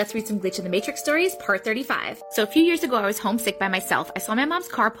Let's read some Glitch in the Matrix stories, part 35. So a few years ago, I was homesick by myself. I saw my mom's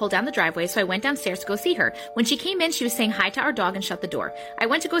car pull down the driveway, so I went downstairs to go see her. When she came in, she was saying hi to our dog and shut the door. I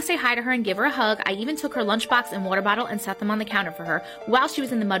went to go say hi to her and give her a hug. I even took her lunchbox and water bottle and set them on the counter for her while she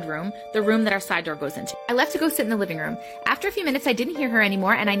was in the mud room, the room that our side door goes into. I left to go sit in the living room. After a few minutes, I didn't hear her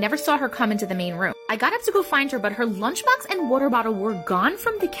anymore, and I never saw her come into the main room. I got up to go find her, but her lunchbox and water bottle were gone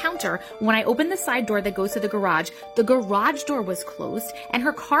from the counter. When I opened the side door that goes to the garage door was closed, and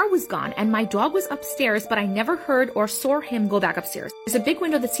her car was gone, and my dog was upstairs, but I never heard or saw him go back upstairs. There's a big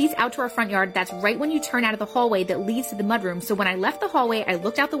window that sees out to our front yard that's right when you turn out of the hallway that leads to the mudroom. So when I left the hallway, I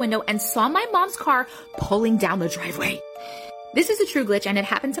looked out the window and saw my mom's car pulling down the driveway. This is a true glitch, and it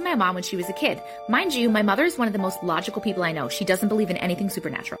happened to my mom when she was a kid. Mind you, my mother is one of the most logical people I know. She doesn't believe in anything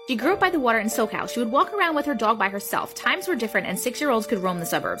supernatural. She grew up by the water in SoCal. She would walk around with her dog by herself. Times were different, and 6-year-olds could roam the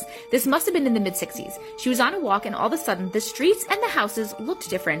suburbs. This must have been in the mid-60s. She was on a walk, and all of a sudden, the streets and the houses looked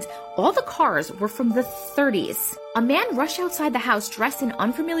different. All the cars were from the 30s. A man rushed outside the house dressed in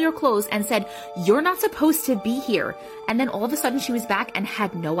unfamiliar clothes and said, "You're not supposed to be here." And then all of a sudden, she was back and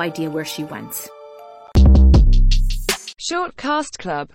had no idea where she went. Short Cast Club